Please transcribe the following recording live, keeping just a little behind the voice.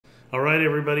All right,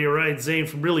 everybody. All right, Zane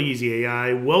from Really Easy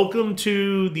AI. Welcome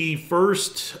to the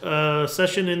first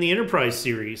session in the Enterprise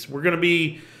series. We're going to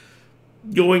be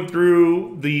going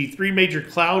through the three major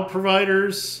cloud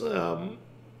providers.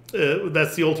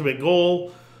 That's the ultimate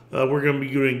goal. We're going to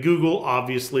be doing Google,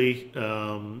 obviously,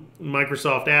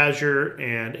 Microsoft Azure,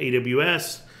 and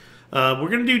AWS. We're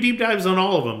going to do deep dives on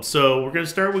all of them. So we're going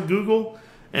to start with Google.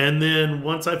 And then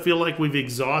once I feel like we've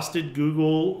exhausted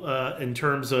Google in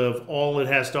terms of all it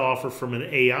has to offer from an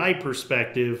AI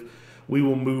perspective, we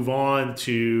will move on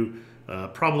to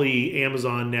probably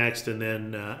Amazon next and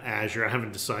then Azure. I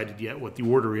haven't decided yet what the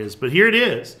order is, but here it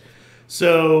is.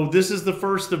 So this is the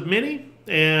first of many,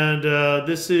 and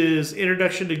this is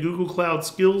Introduction to Google Cloud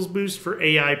Skills Boost for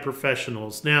AI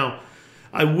Professionals. Now,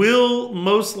 I will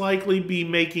most likely be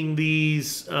making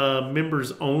these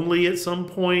members only at some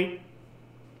point.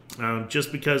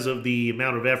 Just because of the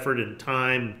amount of effort and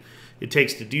time it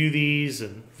takes to do these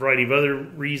and a variety of other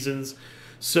reasons.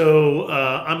 So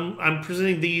I'm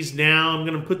presenting these now. I'm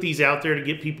going to put these out there to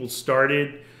get people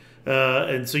started,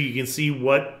 and so you can see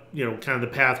what, kind of the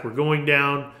path we're going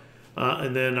down.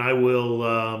 And then I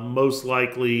will most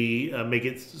likely make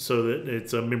it so that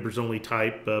it's a members only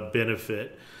type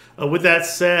benefit. With that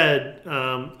said,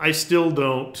 I still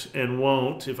don't and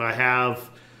won't, if I have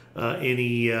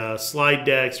any slide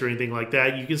decks or anything like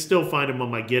that, you can still find them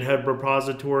on my GitHub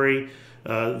repository.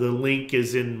 The link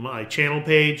is in my channel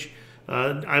page.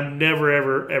 I'm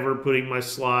never, ever putting my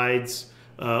slides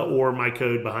or my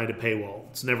code behind a paywall.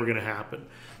 It's never going to happen.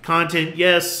 Content,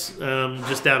 yes,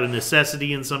 just out of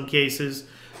necessity in some cases,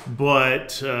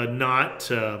 but not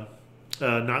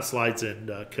slides and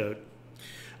code.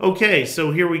 Okay,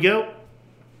 so here we go.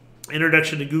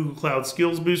 Introduction to Google Cloud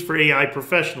Skills Boost for AI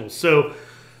Professionals. So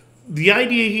the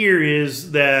idea here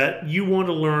is that you want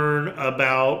to learn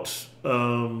about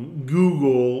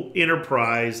Google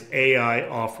Enterprise AI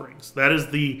offerings. That is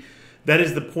the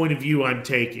point of view I'm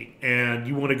taking, and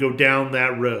you want to go down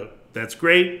that road. That's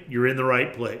great. You're in the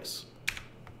right place.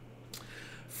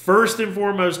 First and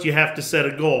foremost, you have to set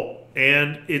a goal.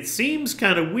 And it seems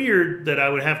kind of weird that I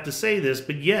would have to say this,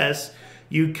 but yes,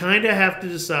 you kind of have to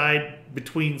decide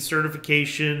between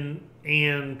certification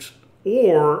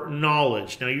or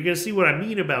knowledge. Now, you're going to see what I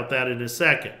mean about that in a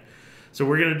second. So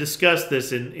we're going to discuss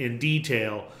this in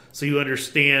detail so you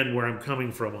understand where I'm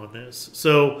coming from on this.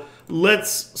 So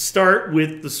let's start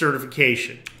with the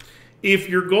certification. If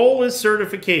your goal is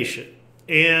certification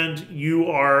and you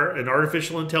are an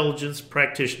artificial intelligence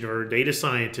practitioner or data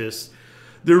scientist,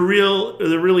 there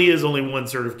really is only one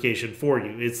certification for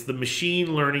you. It's the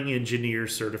machine learning engineer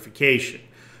certification.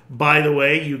 By the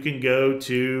way, you can go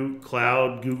to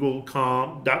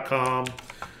cloudgoogle.com,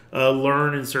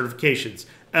 learn and certifications.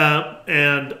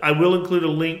 And I will include a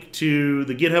link to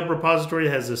the GitHub repository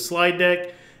that has a slide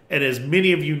deck. And as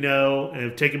many of you know, and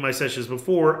have taken my sessions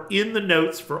before, in the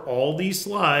notes for all these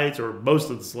slides, or most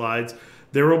of the slides,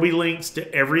 there will be links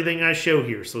to everything I show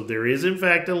here. So there is, in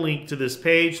fact, a link to this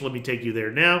page. Let me take you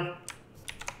there now.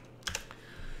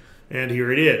 And here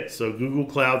it is. So Google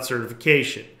Cloud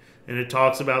Certification. And it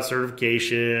talks about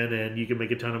certification, and you can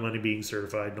make a ton of money being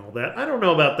certified and all that. I don't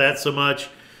know about that so much,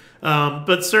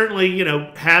 but certainly,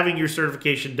 having your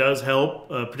certification does help,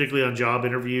 particularly on job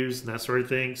interviews and that sort of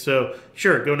thing. So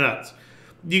sure, go nuts.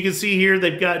 You can see here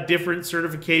they've got different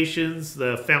certifications.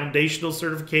 The foundational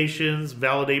certifications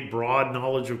validate broad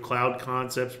knowledge of cloud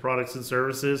concepts, products, and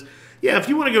services. Yeah, if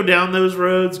you want to go down those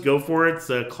roads, go for it. It's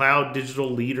a cloud digital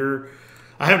leader.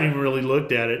 I haven't even really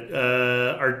looked at it.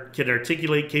 Can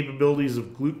articulate capabilities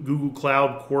of Google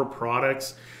Cloud core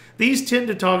products. These tend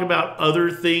to talk about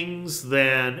other things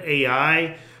than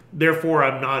AI. Therefore,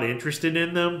 I'm not interested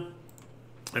in them.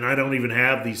 And I don't even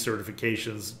have these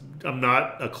certifications. I'm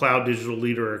not a cloud digital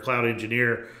leader or a cloud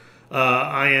engineer.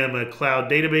 I am a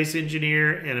cloud database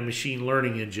engineer and a machine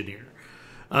learning engineer.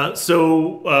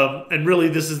 And really,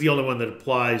 this is the only one that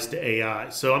applies to AI.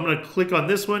 So I'm going to click on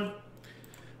this one,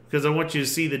 because I want you to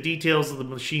see the details of the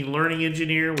machine learning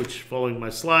engineer, which following my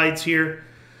slides here.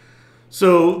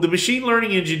 So the machine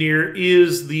learning engineer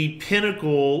is the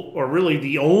pinnacle, or really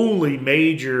the only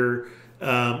major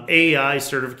AI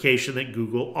certification that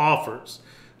Google offers.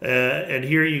 And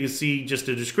here you can see just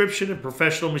a description. A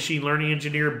professional machine learning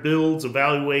engineer builds,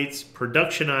 evaluates,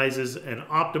 productionizes, and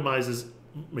optimizes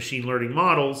machine learning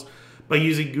models by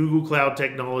using Google Cloud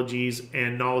technologies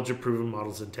and knowledge of proven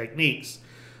models and techniques.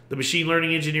 The machine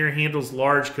learning engineer handles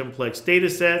large, complex data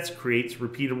sets, creates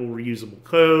repeatable, reusable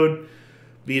code.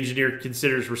 The engineer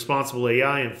considers responsible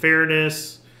AI and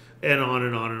fairness, and on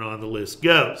and on and on the list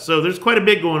goes. So there's quite a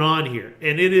bit going on here,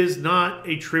 and it is not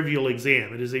a trivial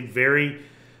exam. It is a very,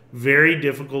 very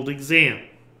difficult exam.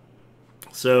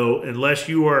 So unless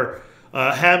you are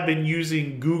have been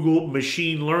using Google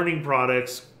machine learning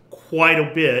products quite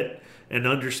a bit and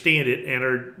understand it and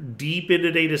are deep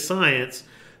into data science,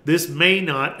 this may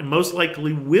not and most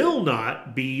likely will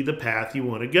not be the path you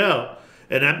want to go.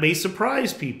 And that may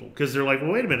surprise people because they're like,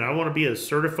 well, wait a minute, I want to be a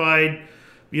certified,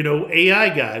 AI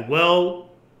guy. Well,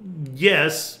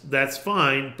 yes, that's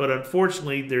fine, but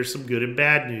unfortunately, there's some good and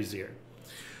bad news here.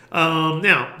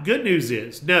 Now, good news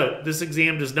is, no, this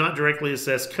exam does not directly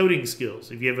assess coding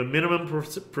skills. If you have a minimum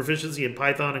proficiency in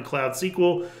Python and Cloud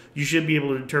SQL, you should be able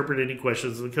to interpret any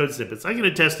questions in the code snippets. I can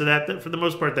attest to that for the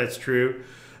most part, that's true.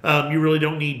 You really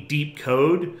don't need deep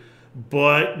code,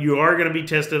 but you are going to be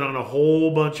tested on a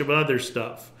whole bunch of other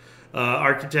stuff.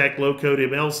 Architect low-code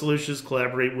ML solutions,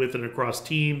 collaborate with and across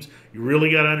teams. You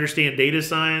really got to understand data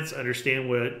science, understand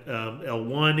what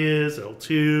L1 is,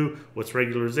 L2, what's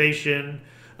regularization,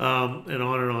 and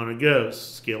on it goes.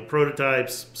 Scale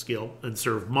prototypes, scale and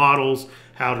serve models,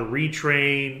 how to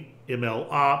retrain, ML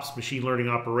ops, machine learning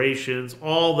operations,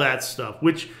 all that stuff,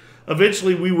 which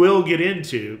eventually we will get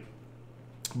into.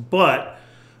 But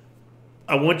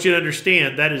I want you to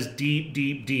understand that is deep,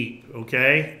 deep, deep,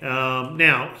 okay?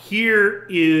 Now, here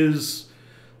is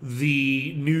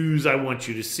the news I want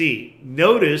you to see.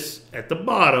 Notice at the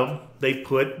bottom, they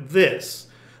put this.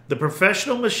 The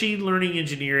Professional Machine Learning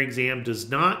Engineer exam does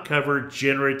not cover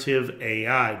generative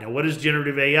AI. Now, what is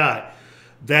generative AI?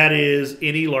 That is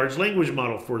any large language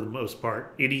model for the most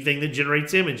part, anything that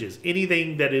generates images,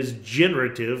 anything that is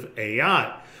generative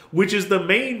AI, which is the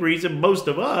main reason most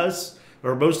of us,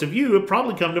 or most of you, have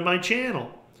probably come to my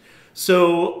channel.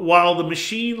 So while the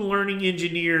machine learning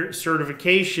engineer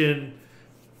certification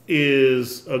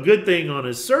is a good thing on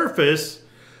its surface,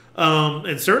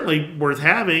 and certainly worth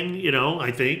having,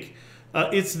 I think,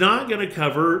 it's not going to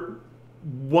cover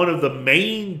one of the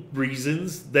main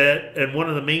reasons and one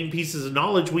of the main pieces of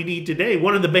knowledge we need today.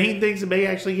 One of the main things that may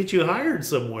actually get you hired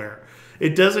somewhere.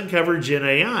 It doesn't cover Gen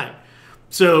AI.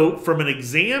 So from an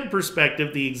exam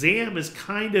perspective, the exam is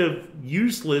kind of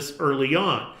useless early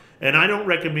on. And I don't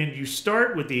recommend you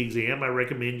start with the exam. I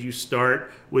recommend you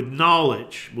start with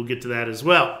knowledge. We'll get to that as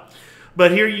well.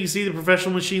 But here you can see the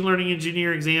Professional Machine Learning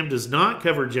Engineer exam does not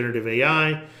cover generative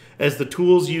AI, as the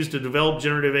tools used to develop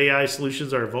generative AI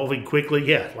solutions are evolving quickly,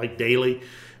 like daily.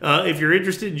 If you're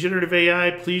interested in generative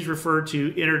AI, please refer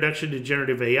to Introduction to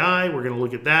Generative AI. We're going to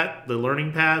look at that, the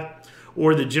learning path,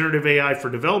 or the Generative AI for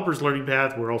Developers learning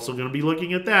path. We're also going to be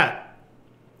looking at that.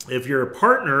 If you're a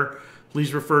partner,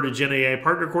 please refer to Gen AI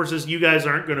partner courses. You guys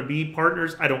aren't going to be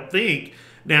partners, I don't think.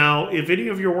 Now, if any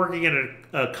of you are working in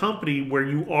a company where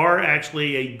you are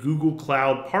actually a Google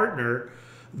Cloud partner,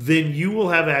 then you will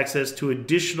have access to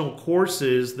additional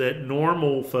courses that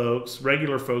normal folks,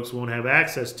 regular folks, won't have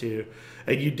access to.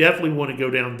 And you definitely want to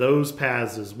go down those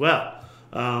paths as well.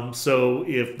 So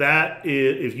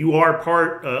if you are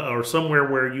part or somewhere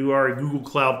where you are a Google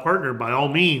Cloud partner, by all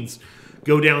means,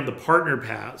 go down the partner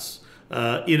paths.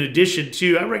 In addition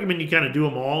to, I recommend you kind of do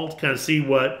them all to kind of see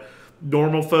what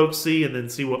normal folks see and then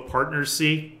see what partners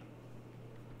see.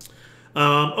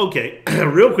 Okay,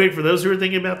 real quick, for those who are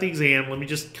thinking about the exam, let me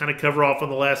just kind of cover off on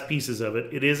the last pieces of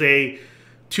it. It is a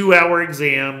 2-hour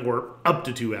exam, or up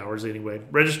to 2 hours anyway.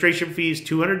 Registration fee is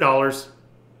 $200,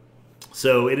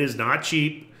 so it is not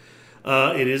cheap.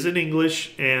 It is in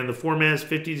English, and the format is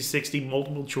 50 to 60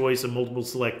 multiple choice and multiple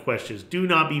select questions. Do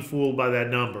not be fooled by that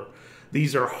number.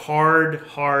 These are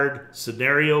hard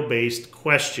scenario-based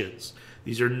questions.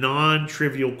 These are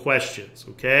non-trivial questions,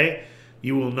 okay?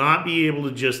 You will not be able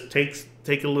to just take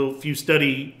a few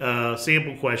study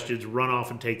sample questions, run off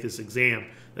and take this exam.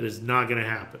 That is not going to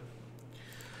happen.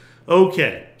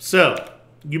 Okay, so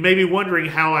you may be wondering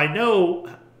how I know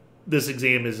this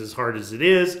exam is as hard as it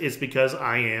is. It's because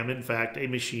I am, in fact, a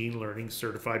machine learning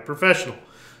certified professional.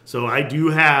 So I do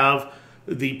have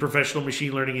the Professional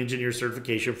Machine Learning Engineer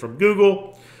certification from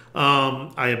Google.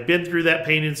 I have been through that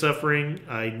pain and suffering.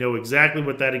 I know exactly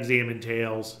what that exam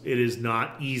entails. It is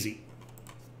not easy.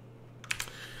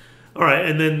 All right,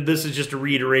 and then this is just a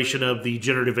reiteration of the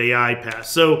generative AI path.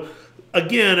 So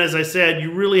again, as I said,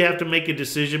 you really have to make a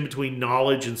decision between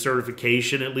knowledge and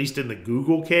certification, at least in the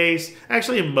Google case,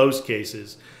 actually in most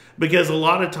cases, because a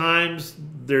lot of times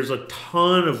there's a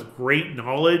ton of great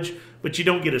knowledge, but you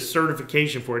don't get a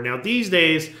certification for it. Now, these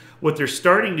days, what they're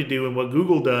starting to do, and what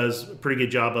Google does a pretty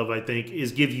good job of, I think,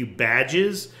 is give you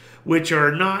badges, which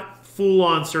are not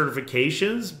full-on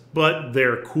certifications, but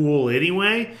they're cool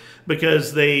anyway,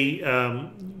 because they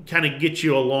kind of get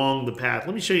you along the path.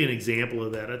 Let me show you an example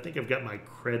of that. I think I've got my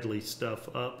Credly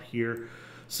stuff up here.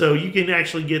 So you can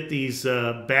actually get these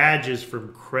badges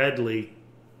from Credly.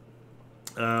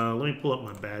 Let me pull up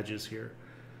my badges here,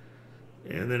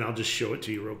 and then I'll just show it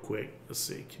to you real quick. Let's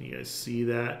see. Can you guys see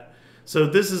that? So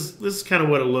this is kind of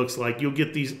what it looks like. You'll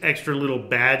get these extra little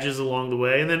badges along the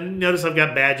way, and then notice I've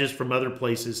got badges from other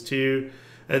places too,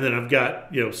 and then I've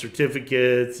got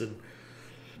certificates and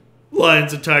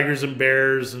lions and tigers and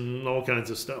bears and all kinds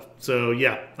of stuff. So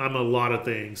yeah, I'm a lot of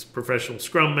things: professional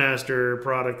Scrum Master,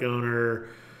 product owner.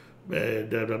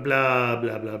 Blah, blah, blah,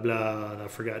 blah, blah, blah. I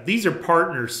forgot. These are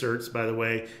partner certs, by the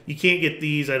way. You can't get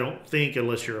these, I don't think,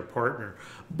 unless you're a partner.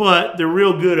 But they're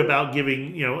real good about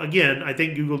giving, again, I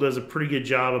think Google does a pretty good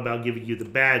job about giving you the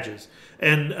badges.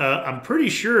 And I'm pretty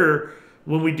sure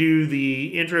when we do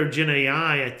the intro Gen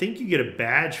AI, I think you get a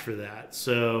badge for that.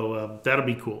 So that'll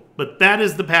be cool. But that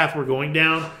is the path we're going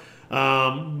down.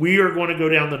 We are going to go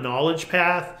down the knowledge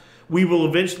path. We will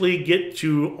eventually get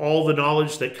to all the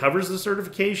knowledge that covers the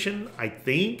certification, I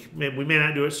think. We may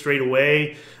not do it straight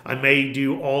away. I may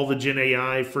do all the Gen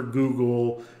AI for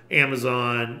Google,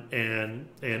 Amazon, and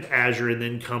Azure, and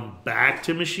then come back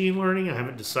to machine learning. I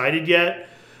haven't decided yet.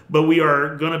 But we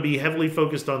are going to be heavily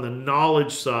focused on the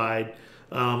knowledge side.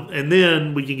 And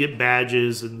then we can get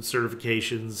badges and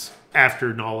certifications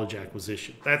after knowledge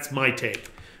acquisition. That's my take.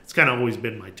 It's kind of always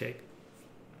been my take.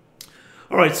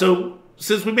 All right, so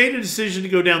since we made a decision to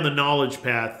go down the knowledge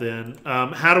path, then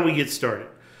how do we get started?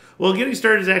 Well, getting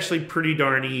started is actually pretty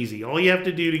darn easy. All you have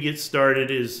to do to get started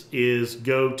is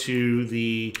go to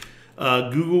the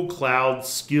Google Cloud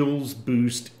Skills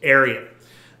Boost area.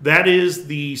 That is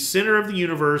the center of the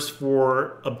universe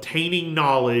for obtaining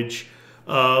knowledge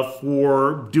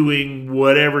for doing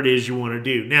whatever it is you want to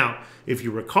do. Now, if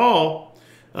you recall,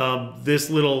 this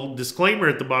little disclaimer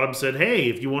at the bottom said, hey,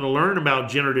 if you want to learn about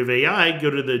generative AI, go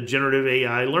to the generative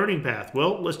AI learning path.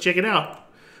 Well, let's check it out.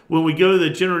 When we go to the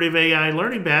generative AI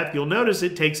learning path, you'll notice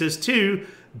it takes us to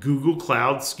Google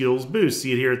Cloud Skills Boost.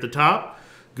 See it here at the top?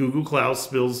 Google Cloud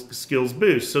Skills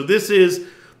Boost. So this is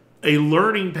a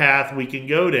learning path we can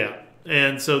go down.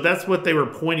 And so that's what they were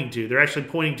pointing to. They're actually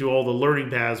pointing to all the learning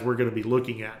paths we're going to be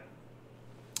looking at,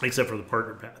 except for the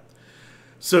partner path.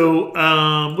 So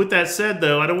with that said,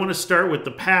 though, I don't want to start with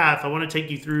the path. I want to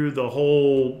take you through the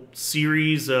whole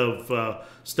series of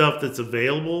stuff that's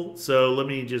available. So let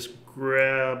me just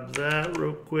grab that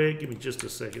real quick. Give me just a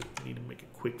second. I need to make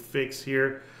a quick fix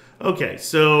here. Okay,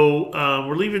 so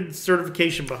we're leaving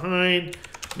certification behind.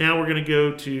 Now we're going to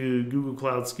go to Google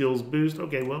Cloud Skills Boost.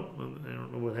 Okay, well, I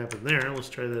don't know what happened there. Let's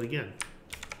try that again.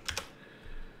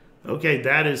 Okay,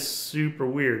 that is super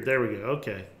weird. There we go.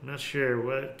 Okay, I'm not sure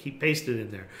what. Keep pasting in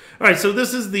there. All right, so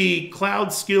this is the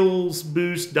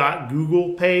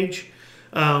cloudskillsboost.google page,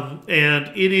 and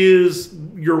it is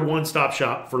your one-stop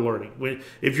shop for learning.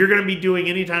 If you're going to be doing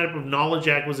any type of knowledge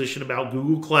acquisition about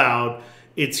Google Cloud,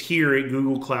 it's here at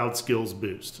Google Cloud Skills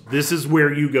Boost. This is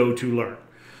where you go to learn.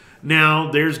 Now,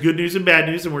 there's good news and bad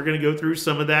news, and we're going to go through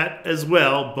some of that as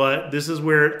well, but this is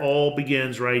where it all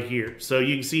begins right here. So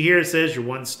you can see here it says your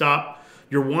one stop,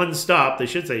 they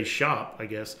should say shop, I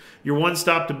guess. Your one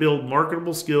stop to build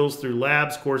marketable skills through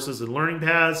labs, courses, and learning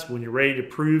paths. When you're ready to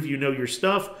prove you know your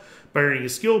stuff, by earning a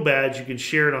skill badge, you can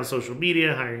share it on social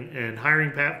media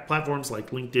hiring platforms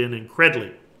like LinkedIn and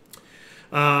Credly.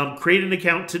 Create an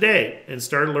account today and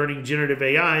start learning generative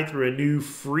AI through a new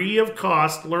free of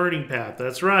cost learning path.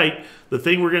 That's right. The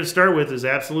thing we're going to start with is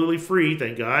absolutely free,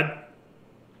 thank God.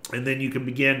 And then you can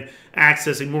begin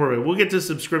accessing more of it. We'll get to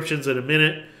subscriptions in a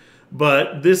minute,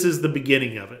 but this is the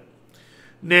beginning of it.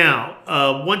 Now,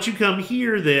 once you come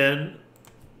here, then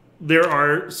there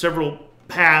are several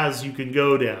paths you can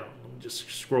go down. Let me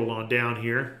just scroll on down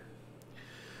here.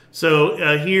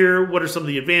 So here, what are some of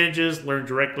the advantages? Learn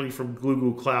directly from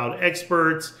Google Cloud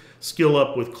experts. Skill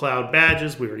up with cloud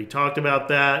badges. We already talked about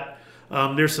that.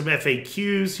 There's some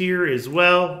FAQs here as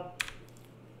well.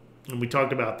 And we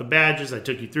talked about the badges. I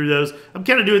took you through those. I'm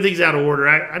kind of doing things out of order.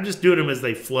 I'm just doing them as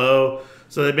they flow.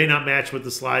 So they may not match with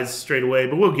the slides straight away,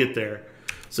 but we'll get there.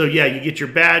 So yeah, you get your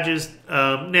badges.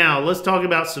 Now, let's talk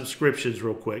about subscriptions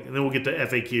real quick, and then we'll get to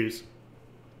FAQs.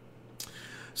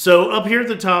 So up here at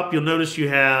the top, you'll notice you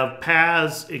have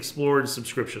paths, explored,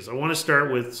 subscriptions. I want to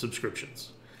start with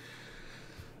subscriptions.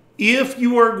 If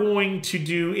you are going to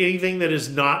do anything that is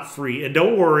not free, and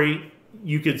don't worry,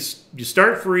 you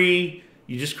start free,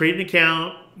 you just create an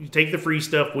account, you take the free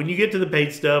stuff. When you get to the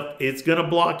paid stuff, it's going to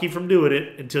block you from doing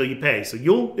it until you pay. So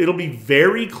it'll be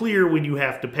very clear when you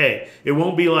have to pay. It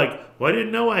won't be like, well, I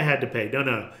didn't know I had to pay.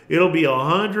 No. It'll be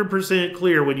 100%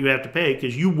 clear when you have to pay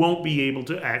because you won't be able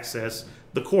to access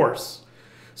the course.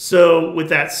 So with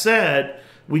that said,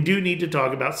 we do need to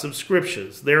talk about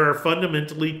subscriptions. There are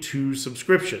fundamentally two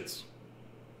subscriptions.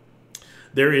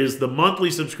 There is the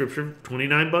monthly subscription,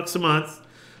 29 bucks a month,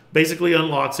 basically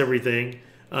unlocks everything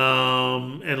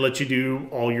and lets you do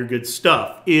all your good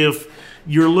stuff. If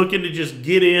you're looking to just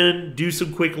get in, do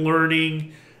some quick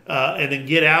learning, and then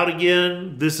get out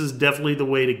again, this is definitely the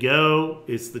way to go.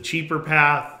 It's the cheaper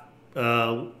path, as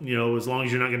long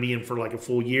as you're not going to be in for like a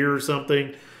full year or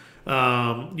something.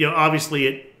 Obviously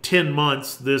at 10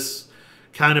 months, this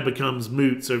kind of becomes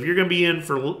moot. So if you're going to be in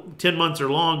for 10 months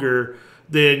or longer,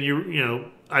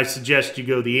 then I suggest you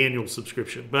go the annual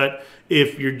subscription. But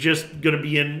if you're just going to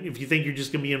be in, if you think you're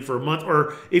just going to be in for a month,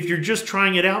 or if you're just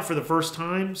trying it out for the first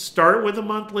time, start with a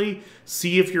monthly,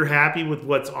 see if you're happy with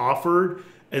what's offered,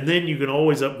 and then you can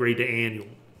always upgrade to annual.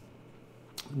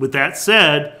 With that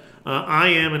said, I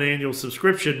am an annual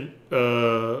subscription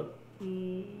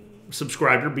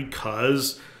subscriber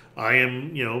because I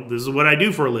am, this is what I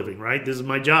do for a living, right? This is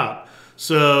my job.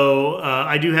 So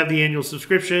I do have the annual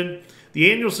subscription. The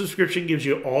annual subscription gives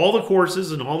you all the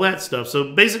courses and all that stuff.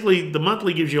 So basically, the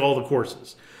monthly gives you all the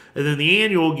courses. And then the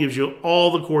annual gives you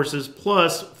all the courses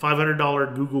plus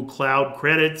 $500 Google Cloud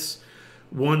credits,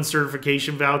 one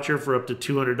certification voucher for up to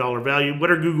 $200 value.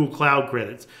 What are Google Cloud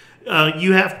credits?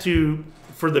 You have to,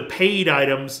 for the paid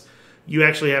items, you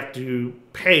actually have to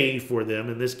pay for them,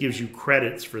 and this gives you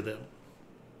credits for them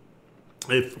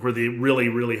for the really,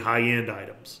 really high-end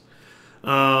items.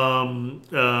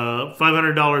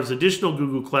 $500 additional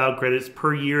Google Cloud credits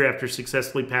per year after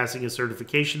successfully passing a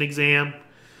certification exam.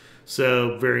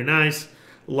 So very nice.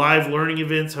 Live learning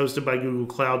events hosted by Google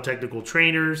Cloud technical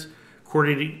trainers,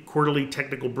 quarterly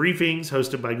technical briefings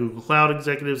hosted by Google Cloud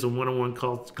executives, and one-on-one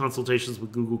consultations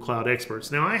with Google Cloud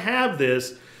experts. Now I have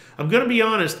this. I'm going to be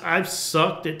honest, I've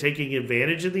sucked at taking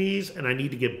advantage of these, and I need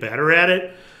to get better at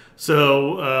it.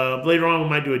 So later on, we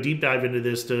might do a deep dive into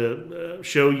this to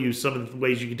show you some of the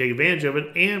ways you can take advantage of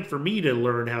it, and for me to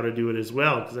learn how to do it as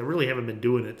well, because I really haven't been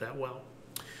doing it that well.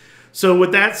 So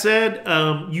with that said,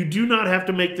 you do not have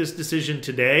to make this decision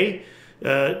today.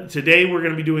 Today we're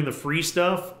going to be doing the free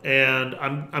stuff, and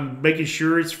I'm making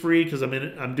sure it's free because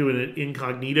I'm doing it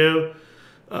incognito.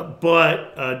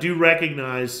 But do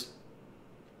recognize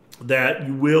that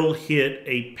you will hit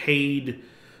a paid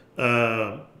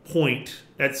point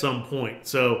at some point.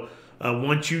 So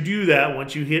once you do that,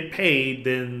 once you hit paid,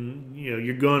 then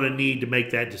you're going to need to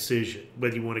make that decision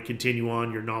whether you want to continue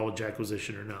on your knowledge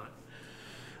acquisition or not.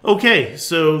 Okay,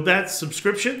 so that's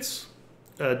subscriptions.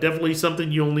 Definitely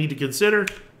something you'll need to consider.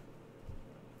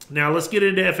 Now let's get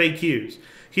into FAQs.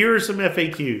 Here are some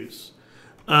FAQs.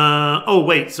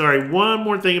 One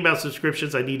more thing about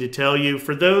subscriptions I need to tell you.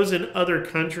 For those in other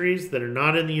countries that are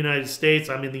not in the United States,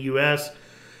 I'm in the US,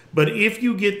 but if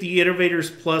you get the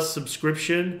Innovators Plus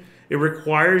subscription, it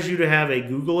requires you to have a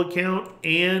Google account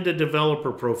and a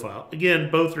developer profile.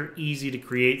 Again, both are easy to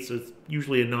create, so it's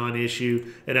usually a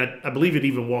non-issue, and I believe it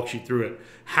even walks you through it.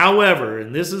 However,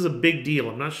 and this is a big deal,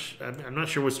 I'm not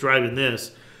sure what's driving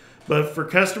this, but for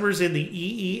customers in the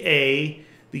EEA,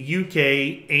 the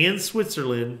UK, and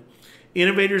Switzerland,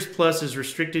 Innovators Plus is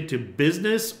restricted to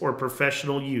business or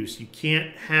professional use. You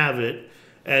can't have it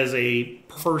as a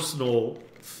personal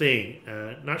thing.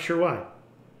 Not sure why.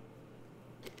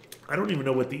 I don't even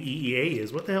know what the EEA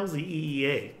is. What the hell is the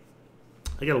EEA?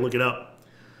 I gotta look it up.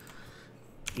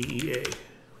 EEA.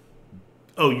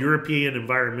 Oh, European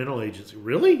Environmental Agency.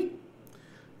 Really?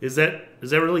 Is that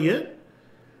really it?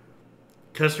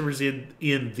 Customers in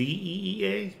the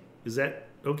EEA? Is that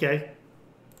okay?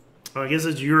 I guess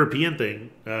it's a European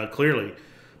thing, clearly.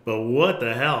 But what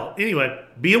the hell? Anyway,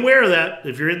 be aware of that.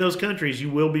 If you're in those countries, you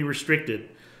will be restricted.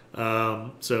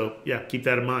 So, yeah, keep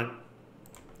that in mind.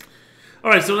 All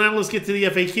right, so now let's get to the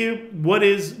FAQ. What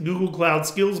is Google Cloud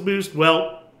Skills Boost?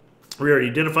 Well, we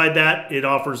already identified that. It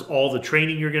offers all the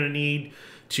training you're going to need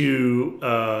to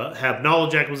have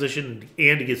knowledge acquisition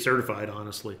and to get certified,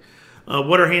 honestly.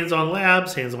 What are hands-on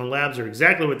labs? Hands-on labs are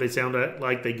exactly what they sound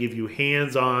like. They give you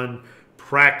hands-on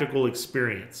practical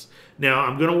experience. Now,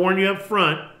 I'm going to warn you up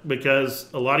front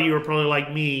because a lot of you are probably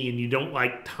like me and you don't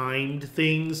like timed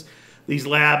things. These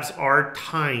labs are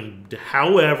timed.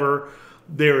 However,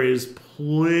 there is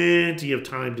plenty of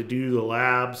time to do the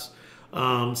labs,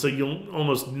 so you'll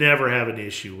almost never have an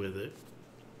issue with it.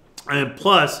 And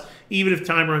plus, even if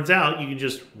time runs out, you can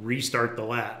just restart the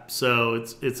lab. So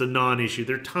it's a non-issue.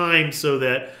 They're timed so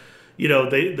that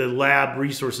the lab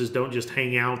resources don't just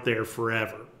hang out there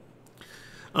forever.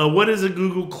 What is a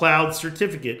Google Cloud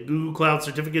Certificate? Google Cloud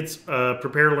Certificates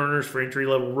prepare learners for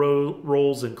entry-level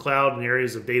roles in cloud and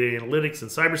areas of data analytics and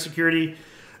cybersecurity.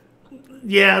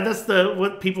 Yeah, that's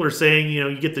what people are saying.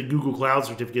 You get the Google Cloud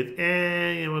Certificate.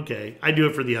 Okay. I do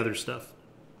it for the other stuff.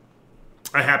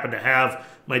 I happen to have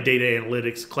my data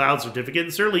analytics cloud certificate,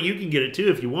 and certainly you can get it too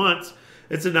if you want.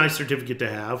 It's a nice certificate to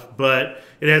have, but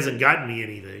it hasn't gotten me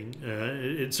anything.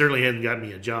 It certainly hasn't gotten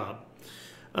me a job.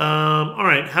 All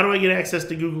right, how do I get access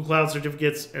to Google Cloud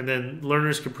certificates? And then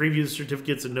learners can preview the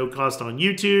certificates at no cost on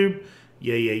YouTube.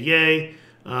 Yay, yay, yay.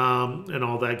 And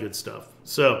all that good stuff.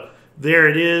 So there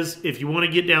it is. If you want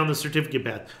to get down the certificate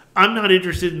path, I'm not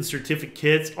interested in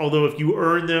certificates, although if you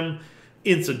earn them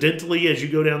incidentally as you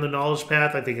go down the knowledge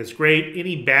path, I think it's great.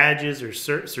 Any badges or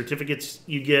certificates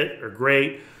you get are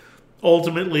great.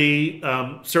 Ultimately,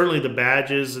 certainly the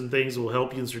badges and things will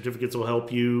help you, and certificates will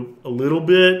help you a little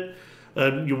bit.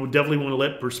 You will definitely want to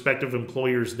let prospective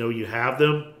employers know you have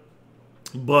them.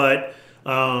 But,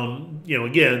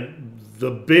 again, the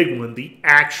big one, the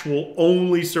actual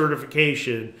only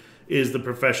certification is the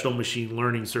professional machine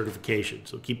learning certification.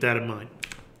 So keep that in mind.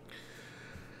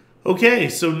 Okay,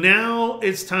 so now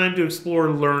it's time to explore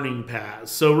learning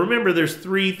paths. So remember, there's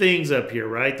three things up here,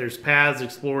 right? There's paths,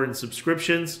 explore, and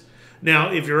subscriptions.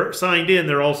 Now, if you're signed in,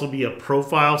 there'll also be a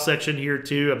profile section here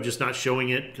too. I'm just not showing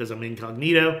it because I'm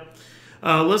incognito.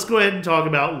 Let's go ahead and talk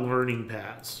about learning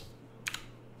paths.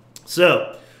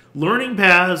 So, learning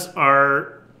paths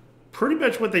are pretty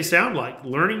much what they sound like.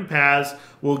 Learning paths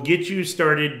will get you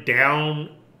started down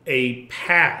a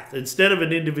path. Instead of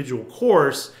an individual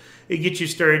course, it gets you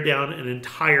started down an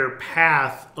entire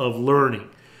path of learning.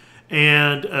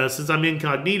 And since I'm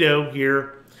incognito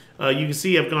here, you can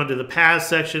see I've gone to the paths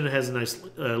section. It has a nice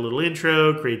little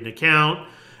intro, create an account,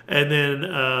 and then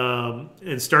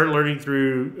and start learning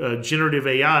through generative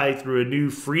AI through a new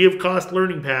free of cost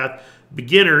learning path,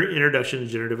 beginner introduction to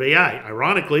generative AI.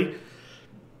 Ironically,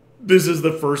 this is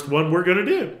the first one we're going to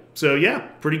do. So yeah,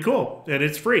 pretty cool. And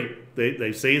it's free.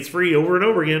 They say it's free over and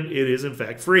over again. It is in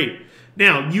fact free.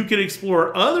 Now, you can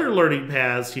explore other learning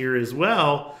paths here as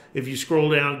well. If you scroll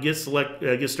down, get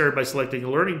started by selecting a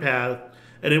learning path,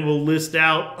 and it will list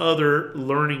out other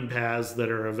learning paths that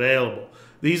are available.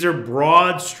 These are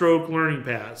broad stroke learning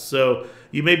paths. So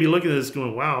you may be looking at this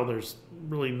going, wow, there's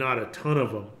really not a ton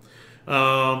of them.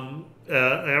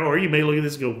 Or you may look at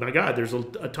this and go, my God, there's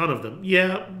a ton of them.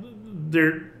 Yeah,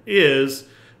 there is.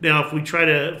 Now, if we try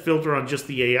to filter on just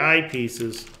the AI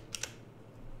pieces,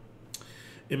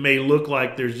 it may look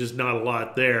like there's just not a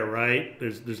lot there, right?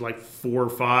 There's like 4 or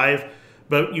 5.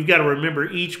 But you've got to remember,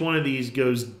 each one of these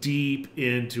goes deep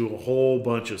into a whole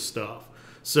bunch of stuff.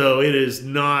 So it is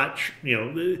not,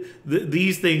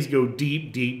 these things go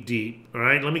deep, deep, deep. All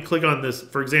right, let me click on this.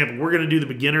 For example, we're going to do the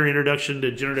beginner introduction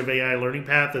to generative AI learning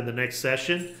path in the next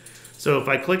session. So if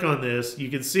I click on this, you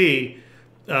can see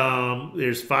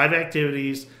there's 5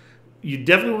 activities. You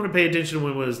definitely want to pay attention to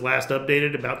when it was last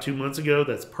updated, about 2 months ago.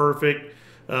 That's perfect.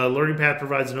 Learning Path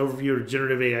provides an overview of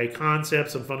generative AI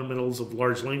concepts and fundamentals of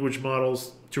large language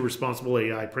models to responsible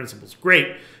AI principles.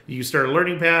 Great. You can start a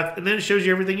learning path, and then it shows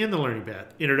you everything in the learning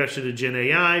path. Introduction to Gen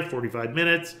AI, 45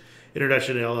 minutes.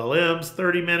 Introduction to LLMs,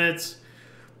 30 minutes.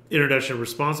 Introduction to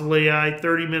responsible AI,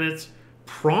 30 minutes.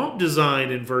 Prompt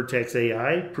design in Vertex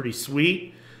AI, pretty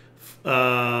sweet.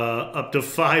 Up to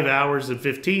 5 hours and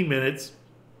 15 minutes.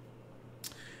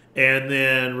 And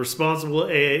then responsible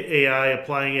AI,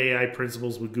 applying AI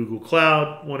principles with Google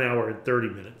Cloud, 1 hour and 30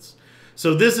 minutes.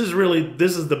 So this is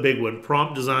the big one,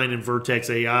 prompt design in Vertex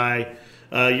AI.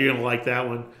 You're going to like that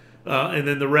one. And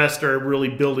then the rest are really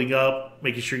building up,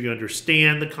 making sure you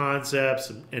understand the concepts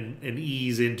and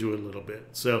ease into it a little bit.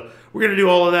 So we're going to do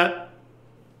all of that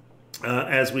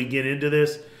as we get into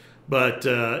this. But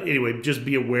anyway, just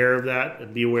be aware of that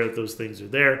and be aware that those things are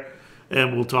there.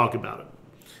 And we'll talk about it.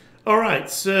 All right,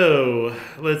 so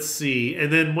let's see.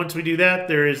 And then once we do that,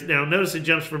 there is now notice it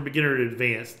jumps from beginner to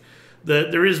advanced.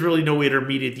 There is really no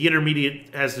intermediate. The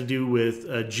intermediate has to do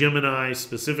with Gemini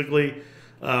specifically,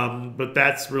 but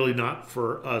that's really not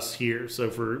for us here. So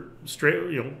for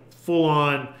straight, full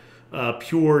on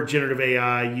pure generative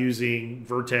AI using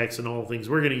Vertex and all the things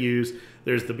we're going to use,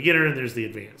 there's the beginner and there's the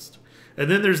advanced.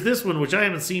 And then there's this one, which I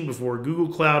haven't seen before, Google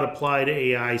Cloud Applied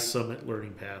AI Summit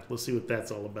Learning Path. Let's see what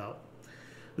that's all about.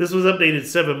 This was updated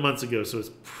 7 months ago, so it's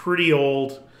pretty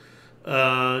old.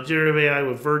 Generative AI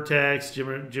with Vertex,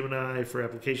 Gemini for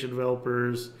application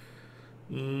developers.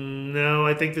 No,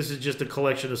 I think this is just a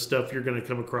collection of stuff you're going to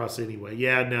come across anyway.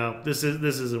 Yeah, no, this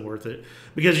isn't worth it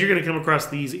because you're going to come across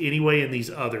these anyway and these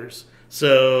others.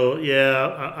 So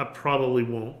yeah, I probably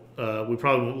won't. We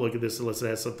probably won't look at this unless it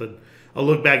has something. I'll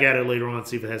look back at it later on and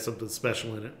see if it has something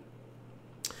special in it.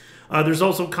 There's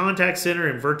also Contact Center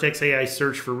and Vertex AI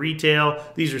Search for Retail.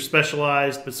 These are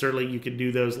specialized, but certainly you can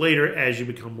do those later as you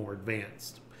become more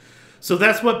advanced. So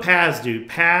that's what paths do.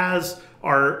 Paths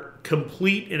are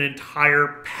complete an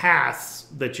entire paths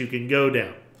that you can go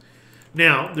down.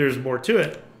 Now, there's more to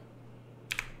it.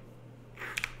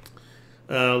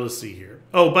 Let's see here.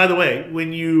 Oh, by the way,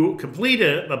 when you complete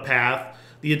a path,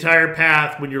 the entire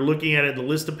path, when you're looking at it, the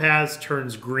list of paths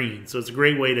turns green. So it's a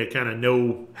great way to kind of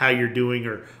know how you're doing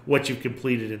or what you've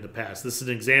completed in the past. This is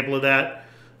an example of that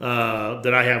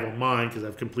that I have on mine because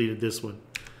I've completed this one.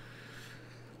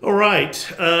 All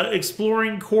right,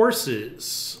 exploring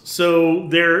courses. So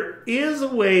there is a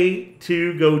way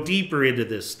to go deeper into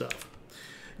this stuff.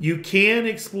 You can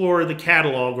explore the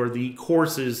catalog or the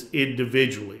courses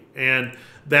individually. And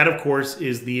that, of course,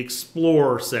 is the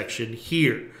Explore section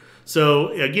here. So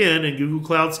again, in Google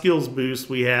Cloud Skills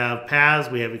Boost, we have paths,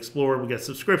 we have Explore, we got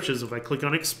subscriptions. If I click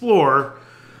on Explore,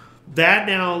 that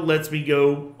now lets me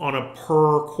go on a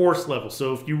per course level.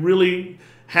 So if you really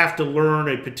have to learn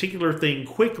a particular thing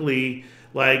quickly,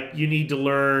 like you need to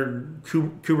learn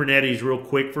Kubernetes real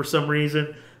quick for some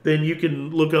reason, then you can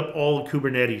look up all the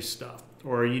Kubernetes stuff.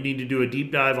 Or you need to do a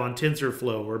deep dive on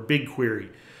TensorFlow or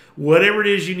BigQuery. Whatever it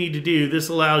is you need to do, this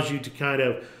allows you to kind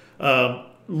of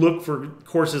look for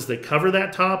courses that cover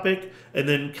that topic and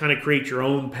then kind of create your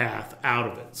own path out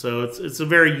of it. So it's a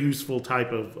very useful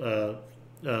type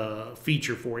of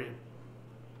feature for you.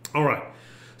 All right.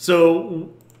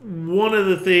 So one of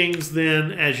the things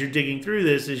then as you're digging through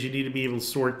this is you need to be able to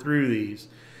sort through these.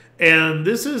 And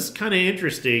this is kind of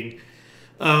interesting.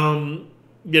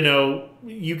 You know,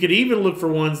 you could even look for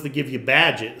ones that give you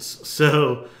badges.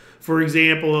 So, for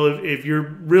example, if you're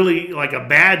really like a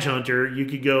badge hunter, you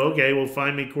could go, okay, well,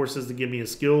 find me courses that give me a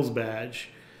skills badge.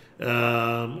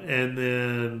 And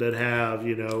then that have,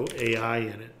 you know, AI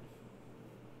in it.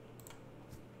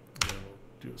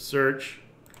 Do a search.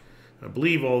 I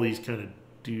believe all these kind of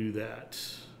do that.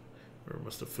 Or it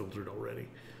must have filtered already.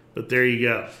 But there you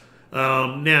go.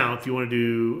 Now, if you want to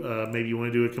do, maybe you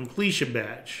want to do a completion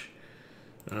badge.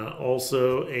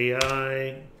 Also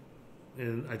AI,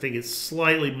 and I think it's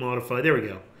slightly modified. There we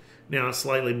go. Now it's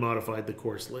slightly modified the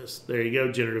course list. There you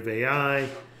go. Generative AI,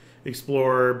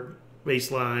 Explorer,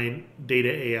 Baseline, Data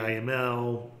AI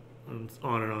ML, and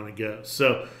on it goes.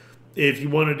 So if you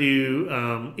want to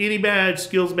do any badge,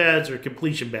 skills badge, or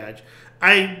completion badge,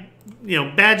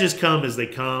 badges come as they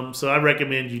come. So I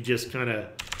recommend you just kind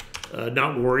of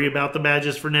not worry about the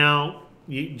badges for now.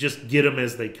 You just get them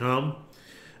as they come.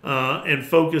 And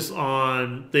focus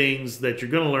on things that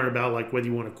you're going to learn about, like whether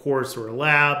you want a course or a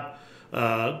lab.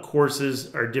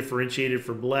 Courses are differentiated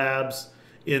from labs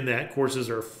in that courses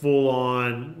are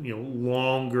full-on,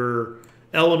 longer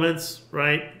elements,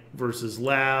 right, versus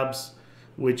labs,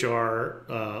 which are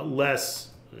less.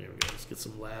 There we go. Let's get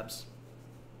some labs.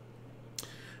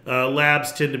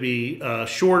 Labs tend to be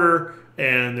shorter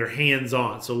and they're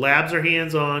hands-on. So labs are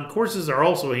hands-on. Courses are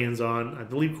also hands-on. I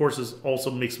believe courses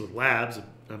also mix with labs.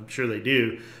 I'm sure they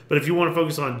do. But if you want to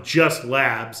focus on just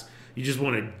labs, you just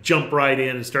want to jump right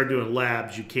in and start doing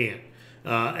labs, you can.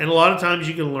 And a lot of times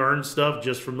you can learn stuff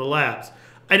just from the labs.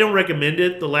 I don't recommend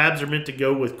it. The labs are meant to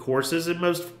go with courses in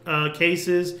most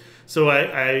cases. So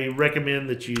I recommend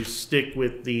that you stick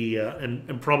with the,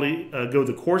 and probably go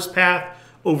the course path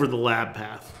over the lab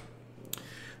path.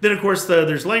 Then, of course,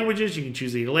 there's languages. You can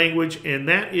choose any language, and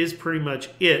that is pretty much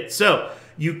it. So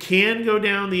you can go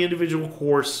down the individual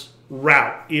course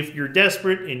route. If you're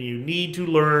desperate and you need to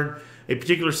learn a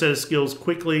particular set of skills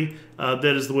quickly, that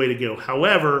is the way to go.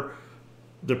 However,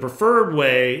 the preferred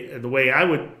way, and the way I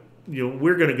would,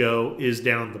 we're going to go, is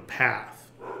down the path.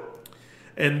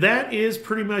 And that is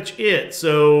pretty much it.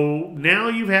 So now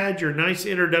you've had your nice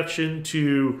introduction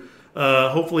to,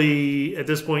 hopefully, at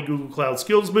this point, Google Cloud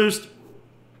Skills Boost.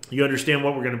 You understand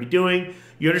what we're going to be doing.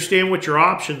 You understand what your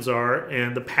options are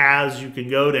and the paths you can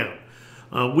go down.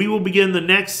 We will begin the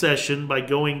next session by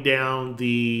going down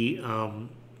the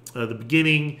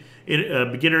beginner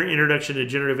introduction to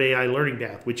generative AI learning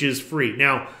path, which is free.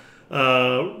 Now,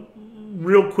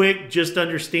 real quick, just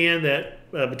understand that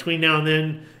between now and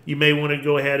then, you may want to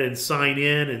go ahead and sign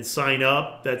in and sign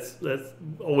up. That's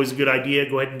always a good idea.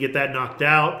 Go ahead and get that knocked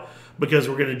out because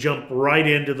we're going to jump right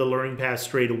into the learning path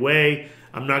straight away.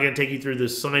 I'm not going to take you through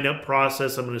this sign up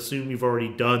process. I'm going to assume you've already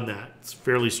done that. It's a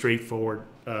fairly straightforward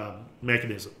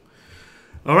mechanism.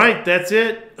 All right, that's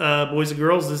it. Boys and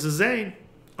girls, this is Zane.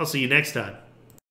 I'll see you next time.